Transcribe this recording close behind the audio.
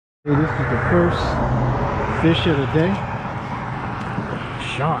Hey, this is the first fish of the day.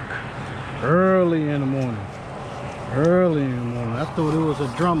 Shark. Early in the morning. Early in the morning. I thought it was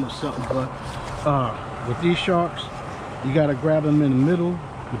a drum or something, but with these sharks, you gotta grab them in the middle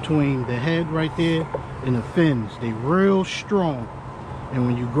between the head right there and the fins. They real strong, and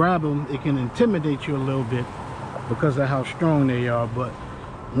when you grab them, it can intimidate you a little bit because of how strong they are. But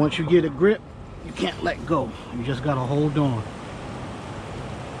once you get a grip, you can't let go. You just gotta hold on.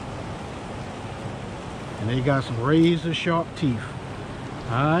 And they got some razor sharp teeth.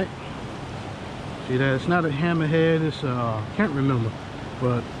 All right, see that? It's not a hammerhead. It's can't remember,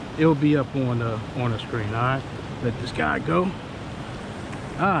 but it'll be up on the screen. All right, let this guy go.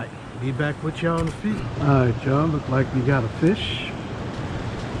 All right, be back with y'all in the field. All right, y'all, look like we got a fish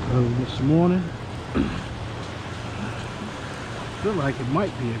this morning. Feel like it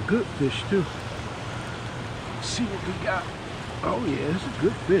might be a good fish too. Let's see what we got. Oh yeah, it's a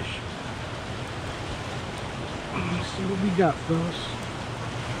good fish. Let's see what we got, fellas.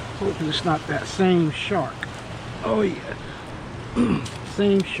 Hopefully it's not that same shark. Oh yeah,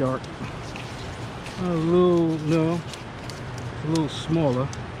 same shark. A little smaller.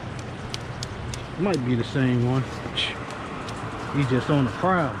 Might be the same one. He's just on the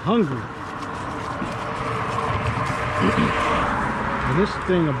prowl, hungry. And this is the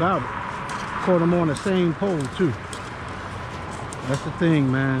thing about it. Caught him on the same pole too. That's the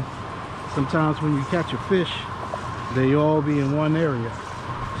thing, man. Sometimes when you catch a fish, they all be in one area.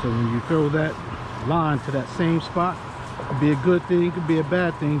 So when you throw that line to that same spot, it could be a good thing, it could be a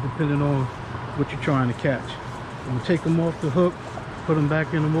bad thing, depending on what you're trying to catch. I'm gonna take them off the hook, put them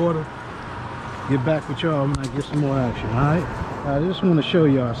back in the water, get back with y'all when I get some more action. All right, I just want to show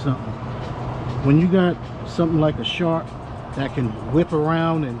y'all something. When you got something like a shark that can whip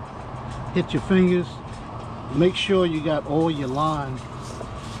around and hit your fingers, make sure you got all your line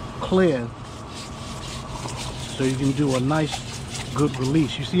clear so you can do a nice good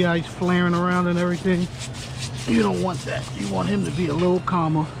release. You see how he's flaring around and everything? You don't want that. You want him to be a little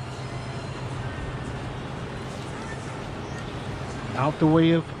calmer, out the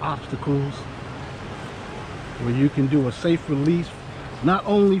way of obstacles, where you can do a safe release, not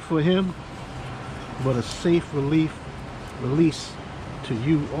only for him but a safe release to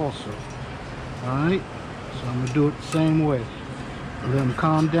you also. All right, so I'm gonna do it the same way. Let him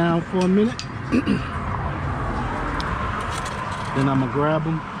calm down for a minute. Then I'm gonna grab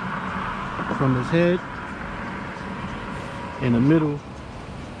him from his head in the middle,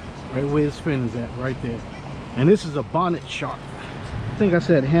 right where his fin is at, right there. And this is a bonnet shark. I think I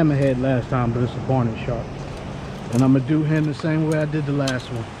said hammerhead last time, but it's a bonnet shark. And I'm gonna do him the same way I did the last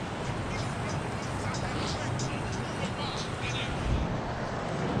one.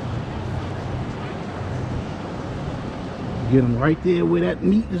 Get him right there where that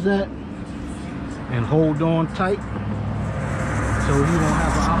meat is at and hold on tight so he won't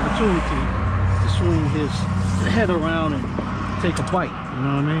have an opportunity to swing his head around and take a bite, you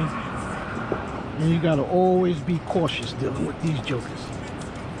know what I mean? And you gotta always be cautious dealing with these jokers.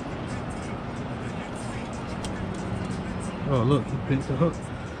 Oh look, he bent the hook.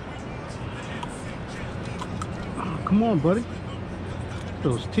 Oh, come on, buddy.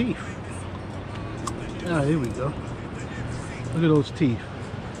 Those teeth. Ah, here we go. Look at those teeth.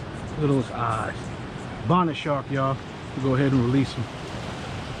 Look at those eyes. Bonnet shark, y'all. We'll go ahead and release him.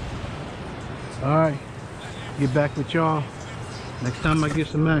 Alright. Get back with y'all next time I get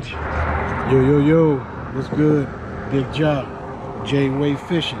some action. Yo. What's good? Big job. J-Way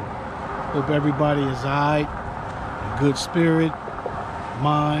Fishing. Hope everybody is alright. Good spirit,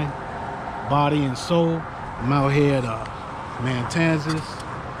 mind, body, and soul. I'm out here at Matanzas.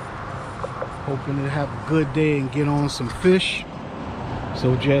 Hoping to have a good day and get on some fish.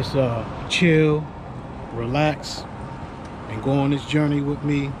 So just chill, relax, and go on this journey with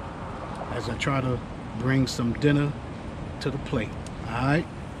me as I try to bring some dinner to the plate. Alright,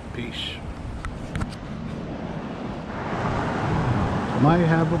 peace. Might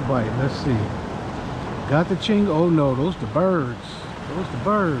have a bite, let's see. Got the ching, oh no, those the birds. Those the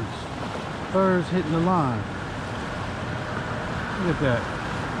birds. Birds hitting the line. Look at that.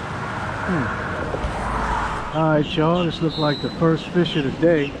 Alright y'all, this looks like the first fish of the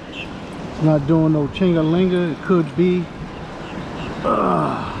day. It's not doing no chingalinga. It could be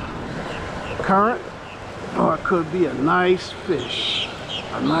current, or it could be a nice fish,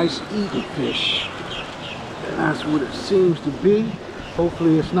 a nice eating fish, and that's what it seems to be.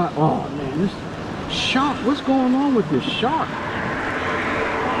 Hopefully it's not. Oh man, this shark, what's going on with this shark?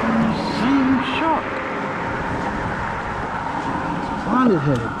 Same shark, bonnet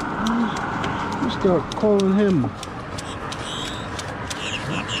headed. Start calling him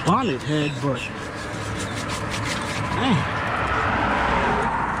bonnet head, but man,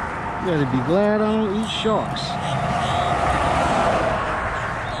 you gotta be glad I don't eat sharks.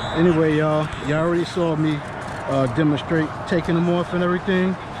 Anyway, y'all already saw me demonstrate taking them off and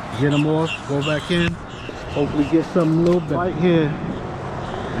everything. Get them off, go back in, hopefully get something a little better. Right here,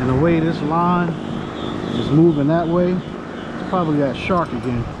 and the way this line is moving that way, it's probably that shark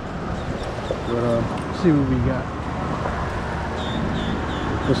again. But see what we got.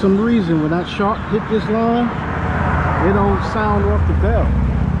 For some reason, when that shark hit this line, it don't sound off the bell.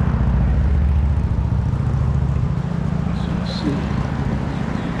 So let's see.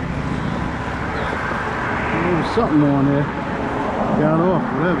 There was something on there. Got off,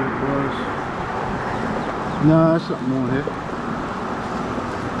 whatever it was. Nah, that's something on here.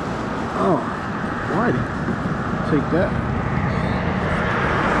 Oh, whitey. Take that.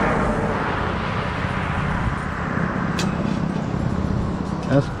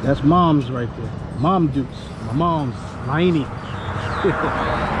 That's mom's right there. Mom dukes. My mom's Laini.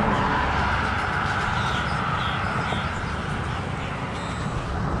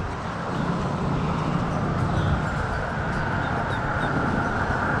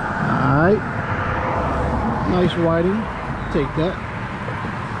 Alright. Nice whiting. Take that.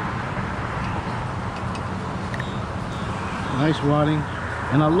 Nice whiting.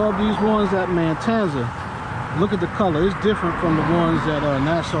 And I love these ones at Matanzas. Look at the color, it's different from the ones at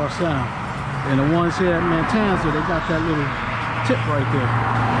Nassau Sound. And the ones here at Matanzas, they got that little tip right there.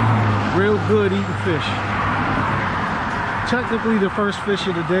 Real good eating fish. Technically the first fish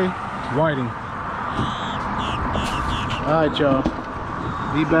of the day, whiting. Alright, y'all.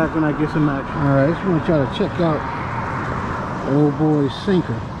 Be back when I get some action. Alright, I just want to try to check out old boy's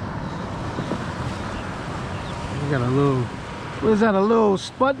sinker. We got a little, what is that, a little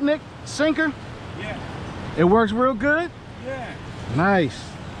Sputnik sinker? Yeah. It works real good? Yeah. Nice.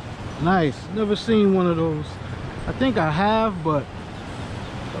 Nice. Never seen one of those. I think I have, but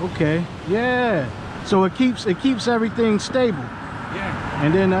okay. Yeah. So it keeps everything stable. Yeah.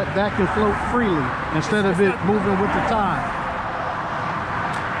 And then that can float freely instead of it moving with the tide.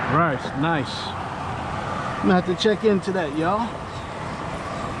 Right. Nice. I'm gonna have to check into that, y'all.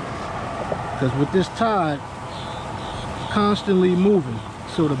 Because with this tide constantly moving,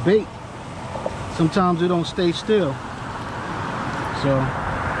 so the bait, sometimes it don't stay still. So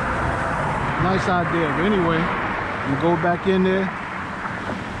nice idea. But anyway, I'm gonna go back in there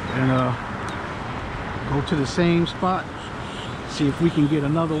and go to the same spot, see if we can get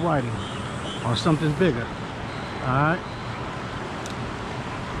another whiting or something bigger. All right.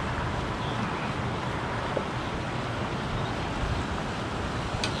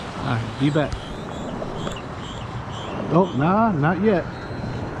 All right, be back. Oh, nah, not yet.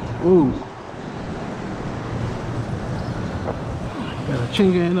 Ooh. Got a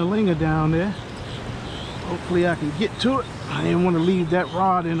chinga and a linger down there. Hopefully I can get to it. I didn't want to leave that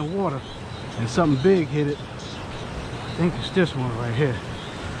rod in the water and something big hit it. I think it's this one right here.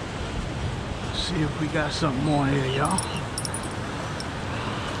 Let's see if we got something more here, y'all.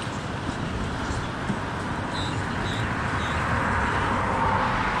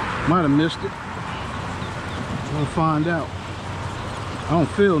 Might have missed it. We'll find out. I don't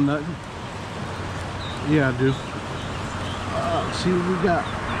feel nothing. Yeah, I do. Let's see what we got.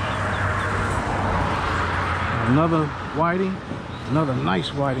 Another whiting. Another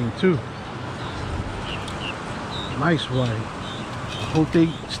nice whiting too. Nice whiting. I hope they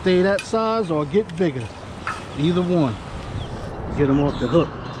stay that size or get bigger. Either one. Get them off the hook.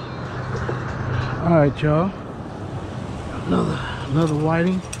 All right, y'all. Another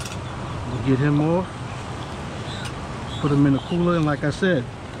whiting. We'll get him off. Put him in the cooler, and like I said,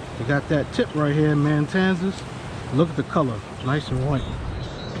 they got that tip right here in Matanzas. Look at the color, nice and white.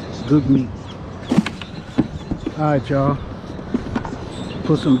 Good meat. All right, y'all.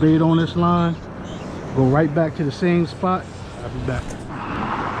 Put some bait on this line. Go right back to the same spot. I'll be back.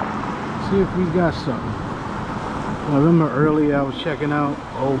 See if we got something. I remember earlier I was checking out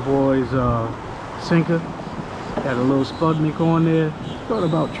old boy's sinker. Had a little Sputnik on there. Thought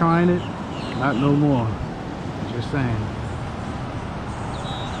about trying it. Not no more. Just saying.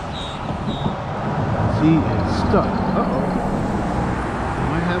 See, it's stuck. Uh-oh.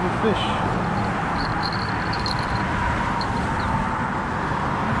 Might have a fish.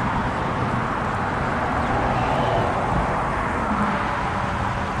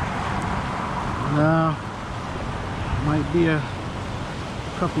 Now, might be a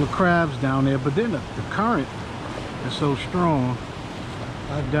couple of crabs down there, but then the current is so strong,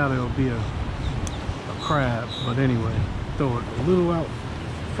 I doubt it'll be a crab. But anyway, throw it a little out,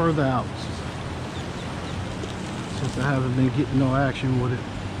 further out, since I haven't been getting no action with it.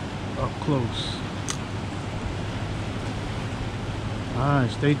 up close.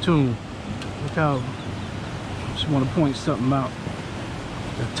 Alright, stay tuned. Look how, I just want to point something out.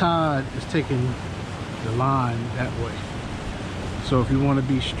 The tide is taking the line that way. So if you want to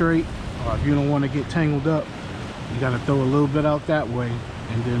be straight, or if you don't want to get tangled up, you got to throw a little bit out that way,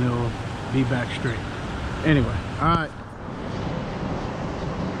 and then it'll be back straight. Anyway, alright.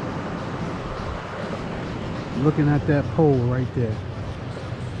 Looking at that pole right there.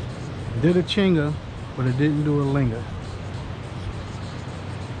 Did a chinga, but it didn't do a linger.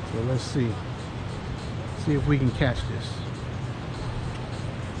 So let's see. See if we can catch this.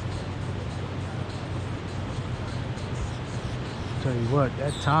 Tell you what,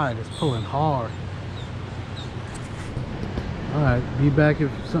 that tide is pulling hard. Alright, be back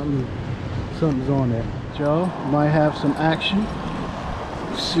if something's on there. Joe, might have some action.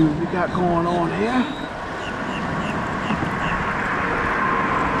 Let's see what we got going on here.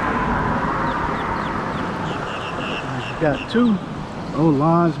 Got two. Those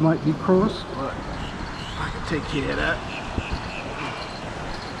lines might be crossed, but I can take care of that.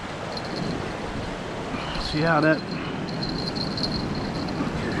 See how that.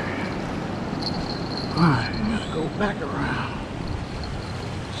 Okay. Alright, gotta go back around.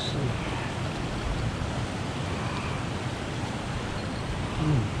 Let's see.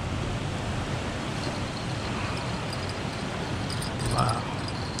 Wow.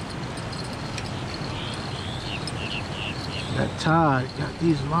 That tide got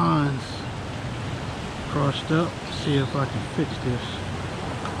these lines crossed up. See if I can fix this.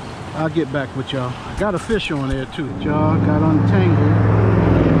 I'll get back with y'all. I got a fish on there too. Y'all got untangled.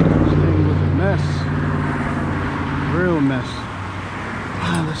 This thing was a mess. Real mess.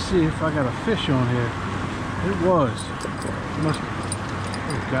 Let's see if I got a fish on here. It was. Must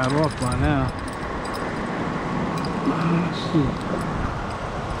have got off by now. Let's see.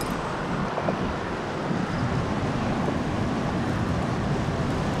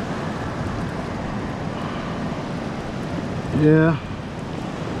 Yeah,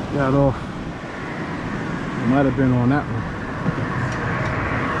 got off. It might have been on that one.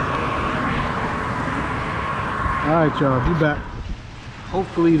 Alright y'all, be back.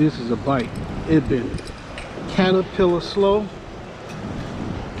 Hopefully this is a bite. It been caterpillar slow.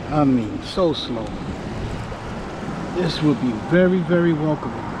 I mean so slow. This would be very, very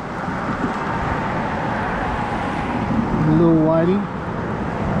welcoming. A little whiting.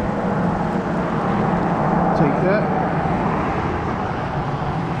 Take that.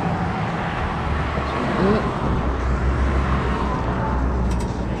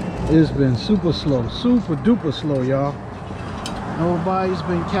 It's been super slow, super duper slow, y'all. Nobody's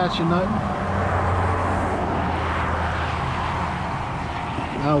been catching nothing.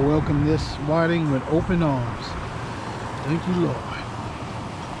 I welcome this whiting with open arms. Thank you, Lord.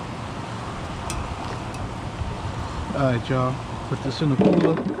 Alright, y'all. Put this in the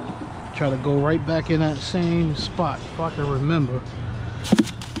cooler. Try to go right back in that same spot if I can remember.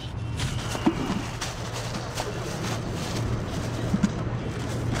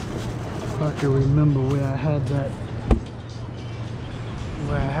 I can remember where I had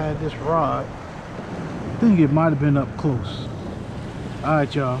this rod. I think it might have been up close.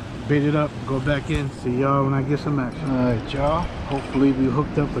 Alright y'all, bait it up, go back in, see y'all when I get some action. Alright y'all, hopefully we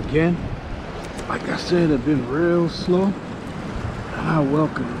hooked up again. Like I said, it's been real slow. And I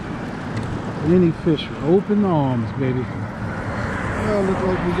welcome any fish with open arms, baby. Well, look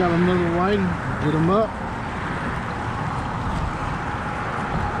like we got another whiting. Get them up.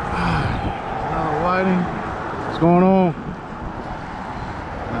 What's going on?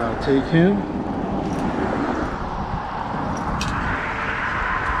 I'll take him.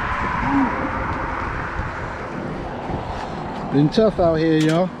 Been tough out here,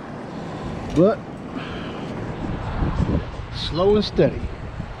 y'all, but slow and steady.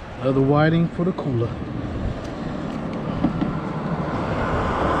 Another whiting for the cooler.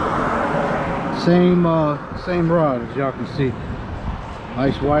 Same rod as y'all can see.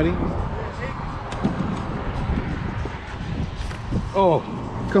 Nice whiting. Oh,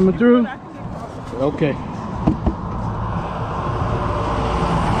 coming through? Okay.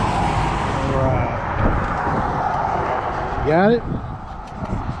 Alright. Got it?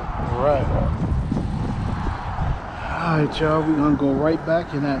 Alright. Alright, y'all. We're going to go right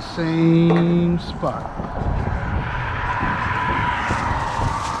back in that same spot.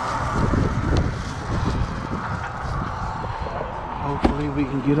 Hopefully we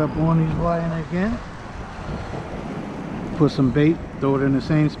can get up on these whiting again. Put some bait, throw it in the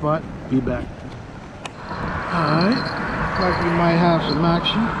same spot, be back. Alright, looks like we might have some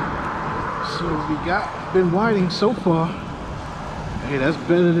action. See what we got. Been whiting so far. Hey, that's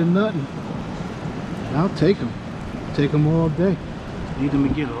better than nothing. I'll take them. Take them all day. Need them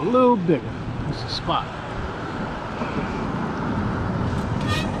to get a little bigger. That's a spot.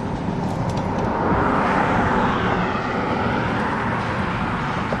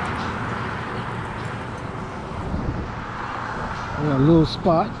 A little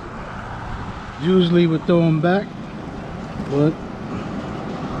spot. Usually we throw them back, but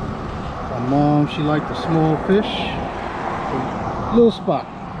my mom, she liked the small fish. Little spot.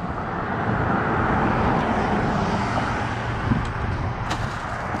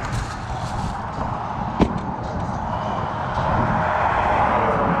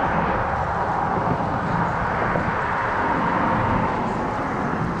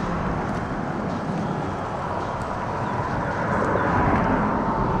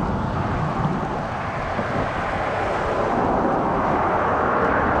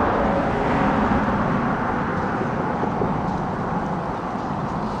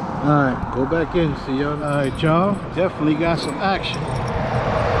 Alright, go back in, see y'all. Alright, y'all, definitely got some action.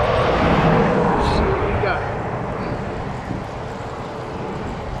 Let's see what we got.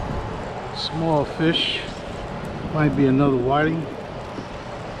 Small fish. Might be another whiting.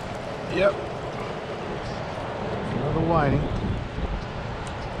 Yep. Another whiting.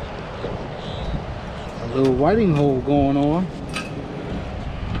 A little whiting hole going on.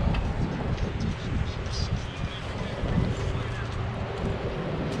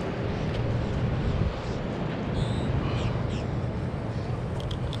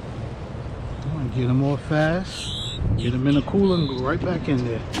 Get them off fast, get them in the cooler and go right back in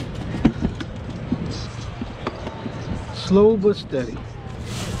there. Slow but steady.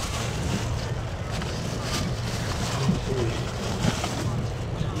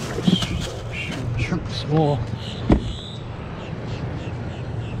 Shrimp small,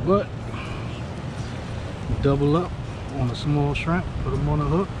 but double up on the small shrimp, put them on the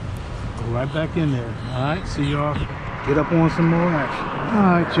hook, go right back in there. Alright, see y'all, get up on some more action.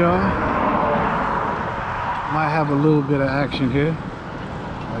 Alright y'all. Might have a little bit of action here.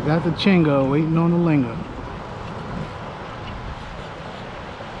 I got the chinga waiting on the linger.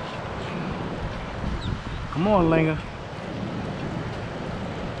 Come on, linger.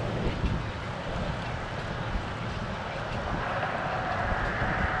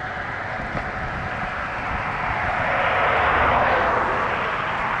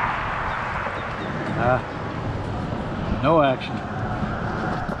 No action.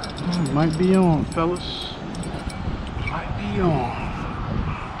 Might be on, fellas. Be on.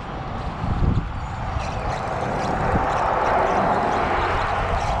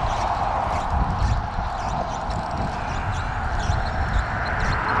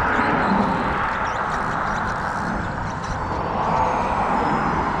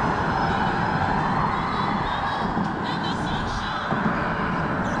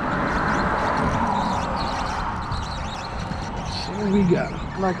 So we got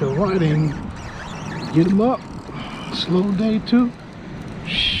like a whiting. Get him up. Slow day too.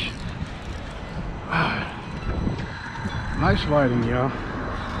 Shh. Nice whiting, y'all.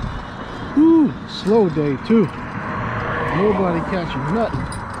 Woo, slow day too. Nobody catching nothing.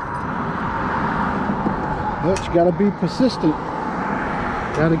 But you gotta be persistent.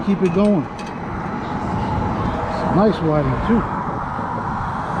 Gotta keep it going. It's a nice whiting too.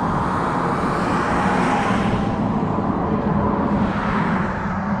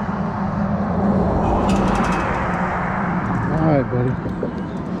 Alright, buddy.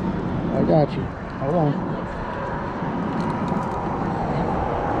 I got you. Hold on.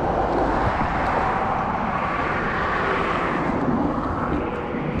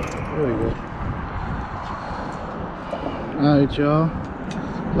 There we go. Alright, y'all.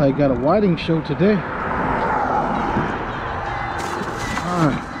 Like, got a whiting show today.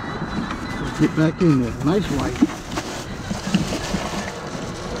 Alright. Let's get back in there. Nice whiting.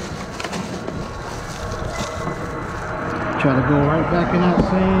 Try to go right back in that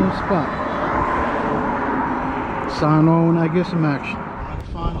same spot. Sign on when I get some action. I can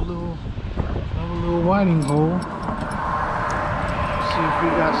find another little whiting hole. See if we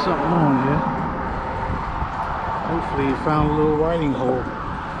got something on here. Hopefully you found a little whiting hole.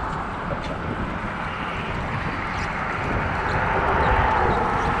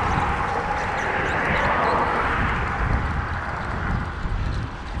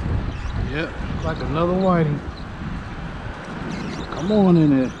 Yep, like another whiting. Come on in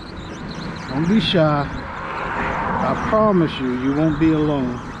there. Don't be shy. I promise you, you won't be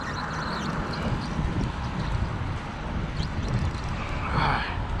alone.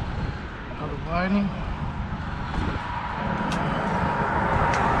 Another whiting.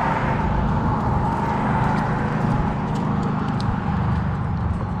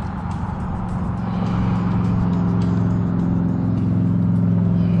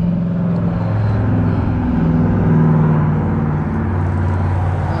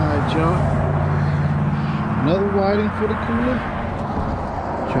 for the cooler.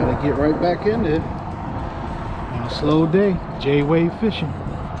 Try to get right back in there on a slow day. J-wave fishing.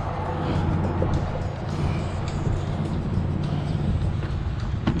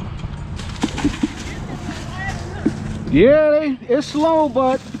 Yeah, it's slow,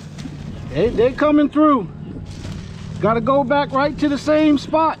 but they're coming through. Got to go back right to the same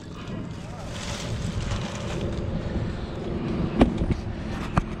spot.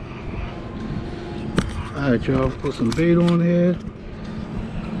 All right, y'all, put some bait on here.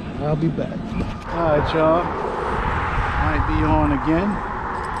 I'll be back. All right, y'all, might be on again.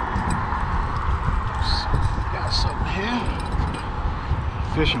 Got something here.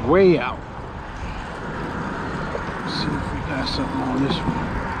 Fishing way out. Let's see if we got something on this one.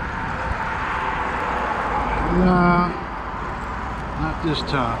 Nah, not this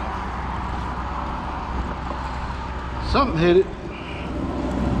time. Something hit it.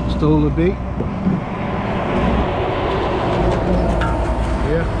 Stole the bait.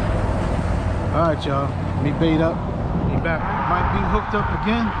 Yeah. Alright, y'all. Let me bait up. Be back. Might be hooked up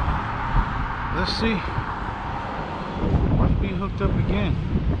again. Let's see. Might be hooked up again.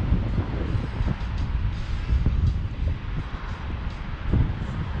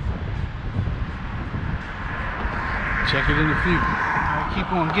 Check it in a few. I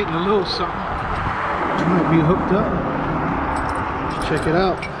keep on getting a little something. Might be hooked up. Let's check it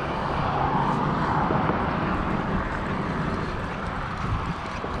out.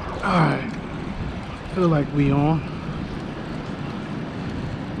 Alright. Feel like we on.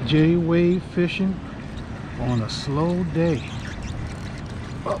 J-wave fishing on a slow day.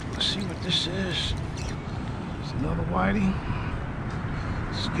 Oh, let's see what this is. It's another whiting.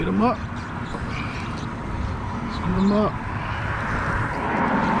 Let's get them up. Get them up.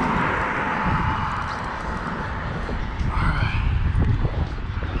 Alright.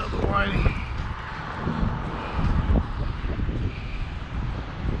 Another whiting.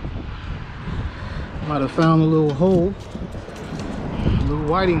 Might have found a little hole. A little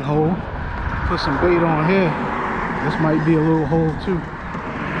whiting hole. Put some bait on here. This might be a little hole too.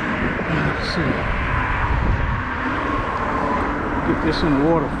 Let's see. Get this in the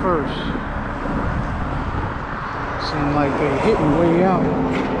water first. Seem like they're hitting way out.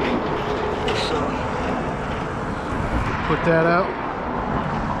 So put that out.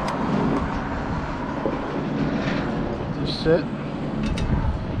 Just set.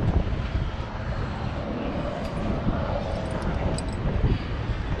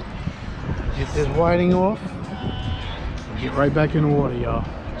 Get this whiting off. Get right back in the water, y'all.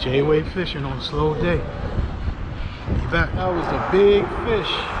 J-wave fishing on a slow day. Be back. That was a big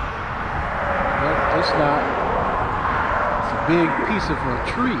fish. But it's not. Big piece of a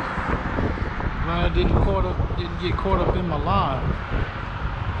tree. Glad I didn't get caught up in my line.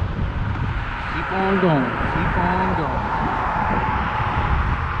 Keep on going. Keep on going.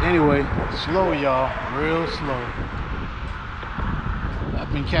 Anyway, slow, y'all. Real slow.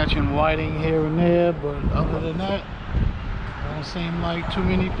 I've been catching whiting here and there, but other than that, don't seem like too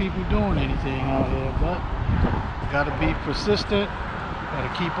many people doing anything out here. But gotta be persistent. Gotta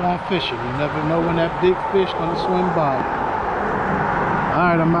keep on fishing. You never know when that big fish gonna swim by.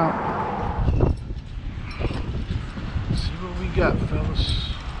 Alright, I'm out. Let's see what we got, fellas.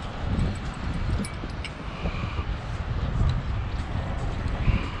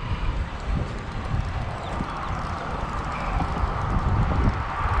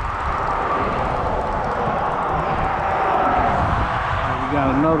 We got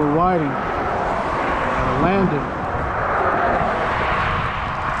another whiting. Got a lander.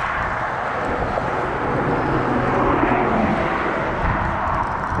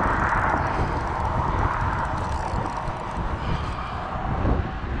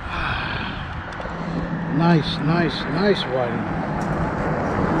 Nice whiting.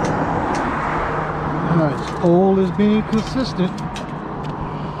 Alright, this pole is being consistent.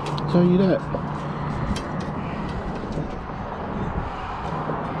 I'll tell you that.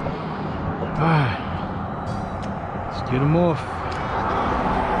 Alright, let's get them off.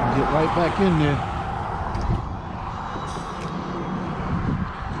 Get right back in there.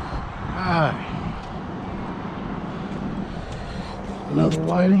 Alright. Another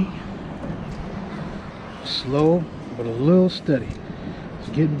whiting. Slow, but a little steady. It's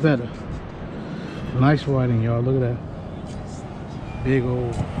getting better. Nice whiting, y'all. Look at that. Big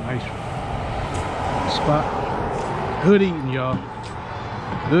old nice spot. Good eating, y'all.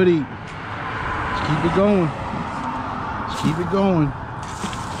 Good eating. Let's keep it going. Let's keep it going.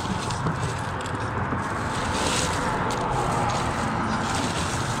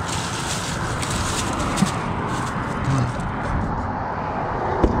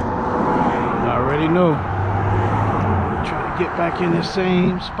 I already know. back in the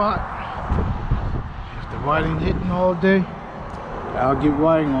same spot. If the whiting hitting all day, I'll get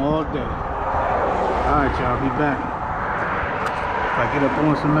whiting all day. Alright, y'all, be back. If I get up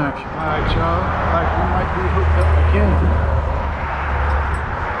on some action. Alright, y'all, like we might be hooked up again.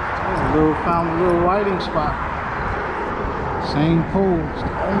 Found a little whiting spot. Same pole. It's the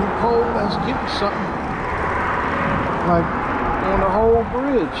only pole that's getting something. Like on the whole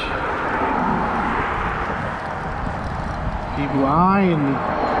bridge. People eyeing me,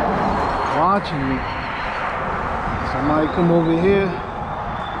 watching me. Somebody come over here,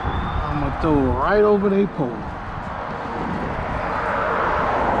 I'm gonna throw it right over their pole.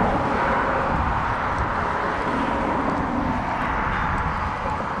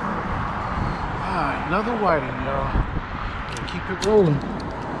 Alright, another whiting, y'all. Keep it rolling.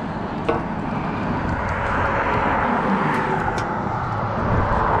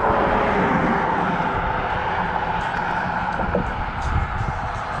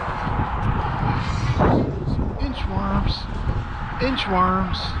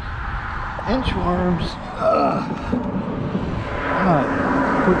 Inchworms. Alright,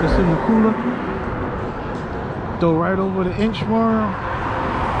 put this in the cooler. Throw right over the inchworm.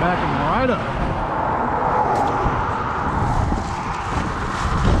 Back him right up.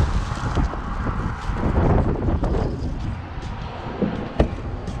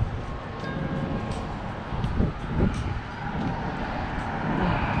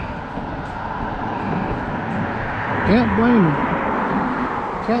 Can't blame him.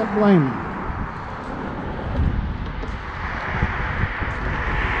 Can't blame him.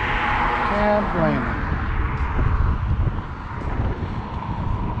 Can't blame him.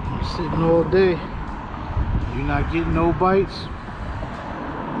 You're sitting all day. You're not getting no bites.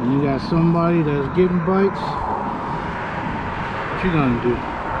 And you got somebody that's getting bites. What you gonna do?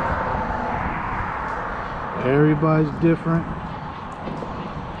 Everybody's different.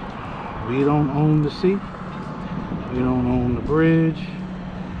 We don't own the sea. We don't own the bridge.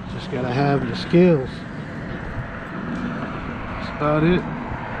 Just gotta have your skills. That's about it.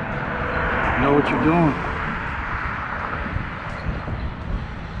 Know what you're doing.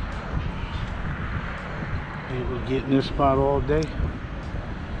 People get in this spot all day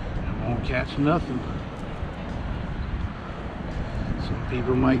and won't catch nothing. Some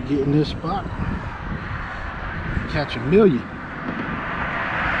people might get in this spot and catch 1,000,000.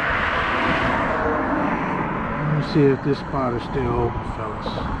 See if this spot is still open, fellas.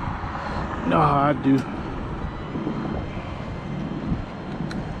 You know how I do.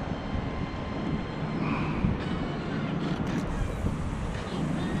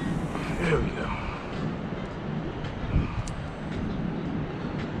 There we go.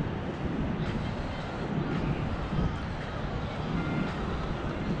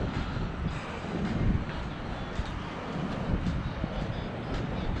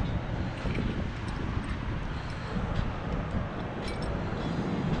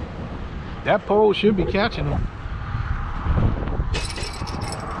 That pole should be catching them.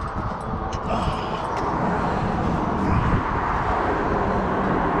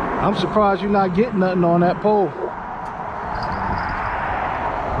 I'm surprised you're not getting nothing on that pole.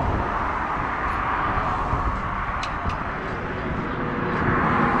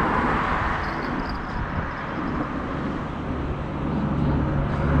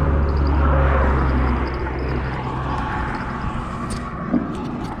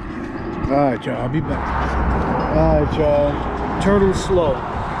 Alright, y'all, I'll be back. Alright, y'all. Turtle slow.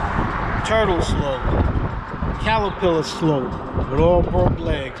 Turtle slow. Caterpillar slow. With all broke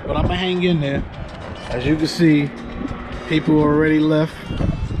legs. But I'm gonna hang in there. As you can see, people already left.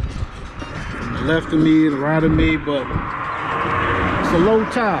 The left of me, the right of me, but it's a low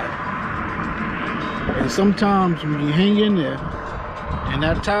tide. And sometimes when you hang in there and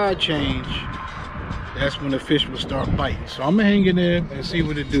that tide change, that's when the fish will start biting. So I'm gonna hang in there and see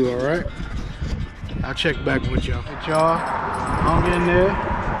what it do, all right? I'll check back with y'all. Y'all, hung in there,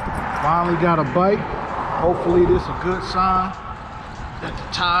 finally got a bite. Hopefully this is a good sign that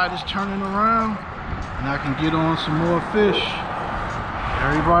the tide is turning around and I can get on some more fish.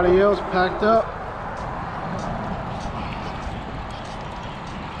 Everybody else packed up.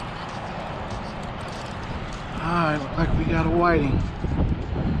 All right, look like we got a whiting.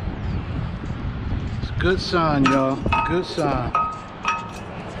 Good sign, y'all. Good sign.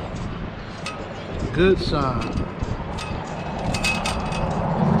 Good sign.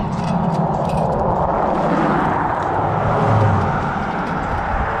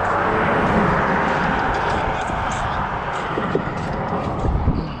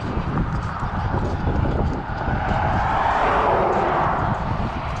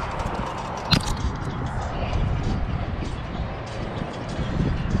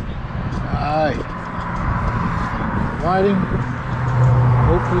 whiting.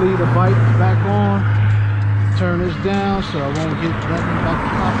 Hopefully the bite's back on. Turn this down so I won't get nothing back to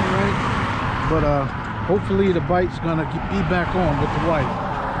copyright. But hopefully the bite's gonna be back on with the white.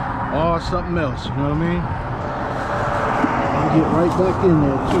 Or something else, you know what I mean? I'll get right back in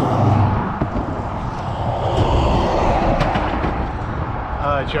there too.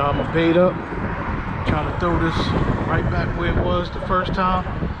 Alright y'all, I'm gonna bait up. Trying to throw this right back where it was the first time.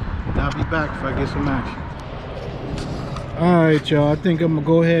 I'll be back if I get some action. Alright y'all, I think I'm gonna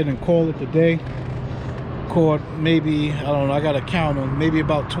go ahead and call it the day. Caught maybe, I don't know, I gotta count them, maybe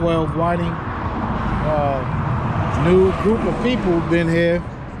about 12 whiting. New group of people been here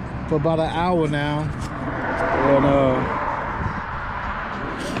for about an hour now.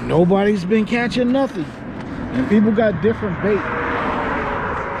 And nobody's been catching nothing. And people got different bait.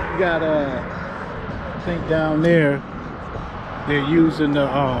 You got I think down there they're using the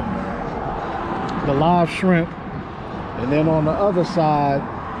live shrimp, and then on the other side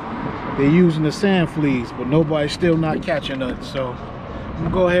they're using the sand fleas, but nobody's still not catching nothing. So I'm gonna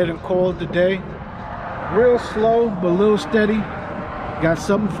go ahead and call it the day. Real slow but a little steady. Got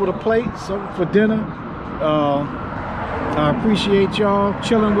something for the plate, something for dinner. I appreciate y'all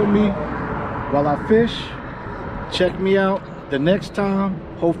chilling with me while I fish. Check me out the next time.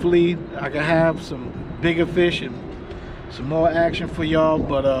 Hopefully I can have some bigger fish and some more action for y'all.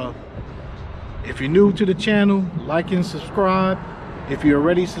 But if you're new to the channel, like and subscribe. If you're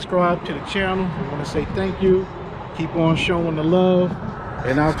already subscribed to the channel, I want to say thank you. Keep on showing the love,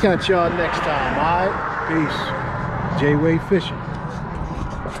 and I'll catch y'all next time. All right, peace. J-Way Fishing.